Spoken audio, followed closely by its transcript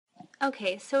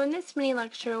Okay, so in this mini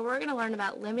lecture, we're going to learn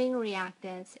about limiting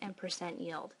reactants and percent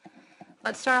yield.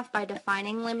 Let's start off by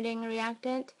defining limiting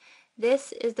reactant.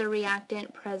 This is the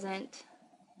reactant present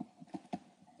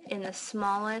in the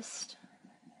smallest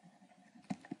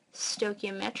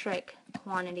stoichiometric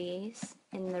quantities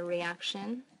in the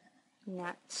reaction. And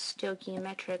that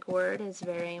stoichiometric word is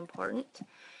very important.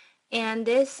 And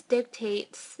this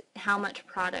dictates how much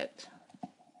product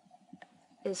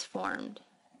is formed,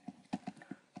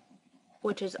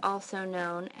 which is also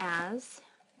known as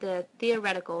the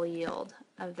theoretical yield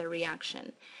of the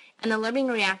reaction. And the limiting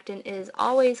reactant is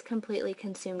always completely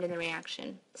consumed in the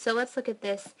reaction. So let's look at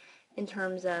this in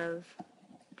terms of,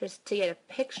 just to get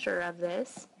a picture of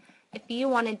this, if you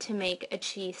wanted to make a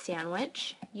cheese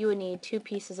sandwich, you would need 2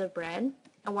 pieces of bread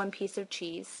and 1 piece of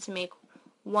cheese to make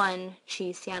 1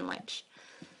 cheese sandwich.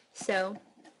 So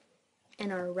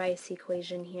in our rice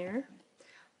equation here,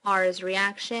 R is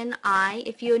reaction. I,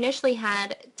 if you initially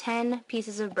had 10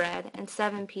 pieces of bread and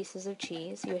 7 pieces of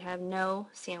cheese, you would have no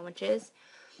sandwiches.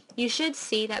 You should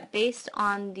see that based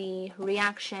on the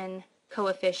reaction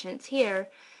coefficients here,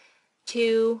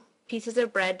 2 pieces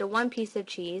of bread to 1 piece of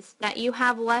cheese, that you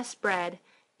have less bread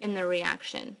in the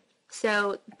reaction.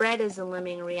 So bread is a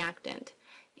limiting reactant,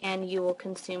 and you will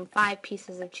consume 5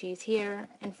 pieces of cheese here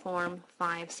and form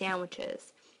 5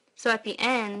 sandwiches. So at the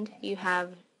end, you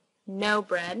have no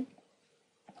bread,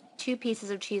 2 pieces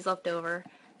of cheese left over,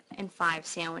 and 5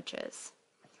 sandwiches.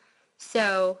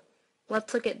 So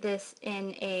let's look at this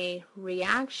in a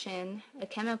reaction, a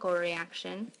chemical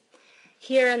reaction.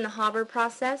 Here in the Haber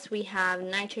process, we have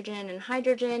nitrogen and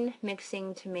hydrogen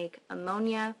mixing to make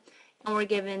ammonia, and we're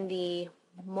given the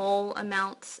mole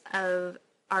amounts of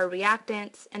our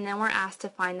reactants, and then we're asked to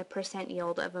find the percent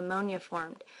yield of ammonia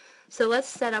formed. So let's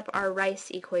set up our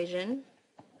rice equation.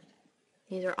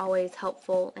 These are always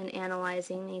helpful in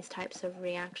analyzing these types of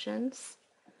reactions.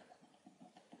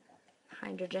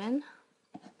 Hydrogen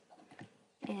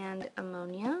and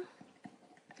ammonia.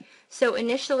 So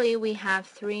initially we have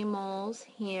 3 moles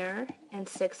here and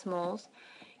 6 moles.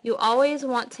 You always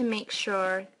want to make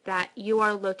sure that you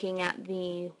are looking at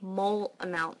the mole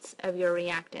amounts of your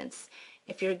reactants.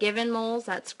 If you're given moles,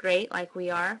 that's great, like we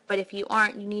are, but if you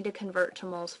aren't, you need to convert to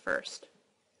moles first.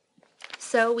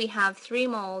 So we have 3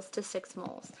 moles to 6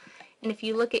 moles. And if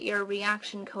you look at your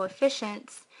reaction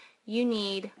coefficients, you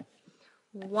need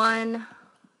 1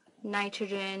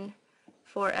 nitrogen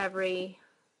for every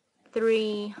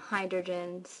 3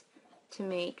 hydrogens to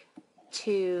make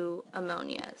 2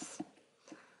 ammonias.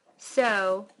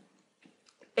 So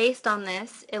based on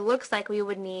this, it looks like we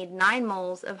would need 9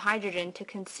 moles of hydrogen to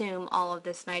consume all of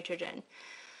this nitrogen.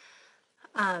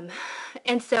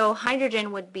 And so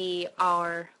hydrogen would be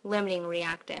our limiting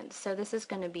reactant. So this is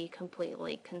going to be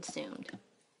completely consumed.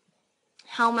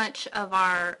 How much of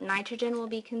our nitrogen will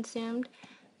be consumed?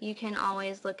 You can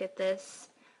always look at this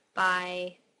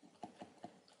by,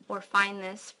 or find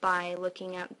this by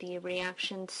looking at the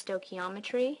reaction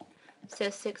stoichiometry. So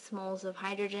 6 moles of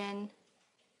hydrogen,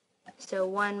 so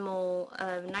 1 mole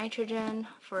of nitrogen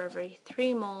for every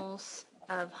 3 moles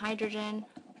of hydrogen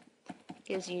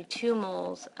gives you 2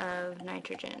 moles of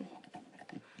nitrogen.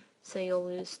 So you'll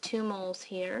lose 2 moles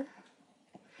here.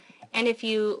 And if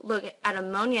you look at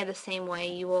ammonia the same way,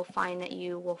 you will find that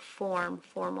you will form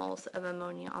 4 moles of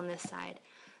ammonia on this side.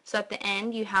 So at the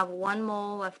end, you have 1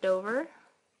 mole left over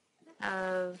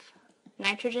of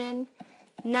nitrogen,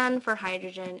 none for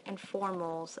hydrogen, and 4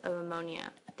 moles of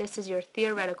ammonia. This is your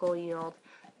theoretical yield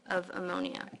of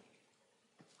ammonia.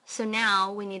 So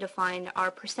now we need to find our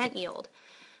percent yield.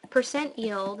 Percent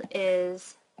yield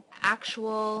is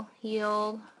actual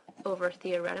yield over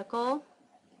theoretical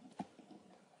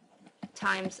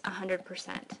times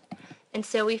 100%. And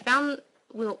so we found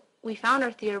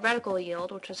our theoretical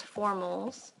yield, which was 4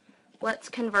 moles. Let's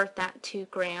convert that to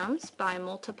grams by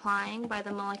multiplying by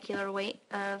the molecular weight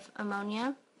of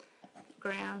ammonia.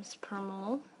 Grams per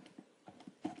mole.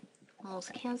 Moles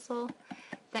cancel.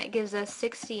 That gives us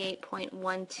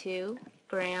 68.12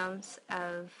 grams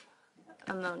of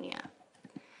ammonia.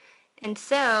 And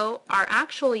so our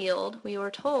actual yield, we were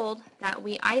told that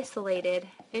we isolated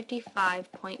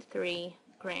 55.3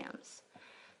 grams.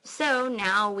 So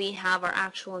now we have our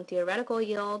actual and theoretical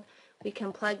yield. We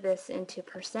can plug this into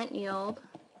percent yield,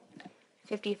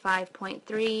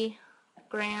 55.3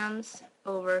 grams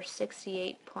over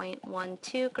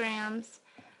 68.12 grams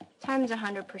times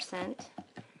 100%.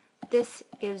 This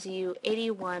gives you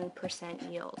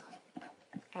 81% yield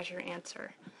as your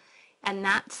answer. And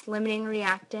that's limiting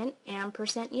reactant and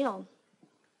percent yield.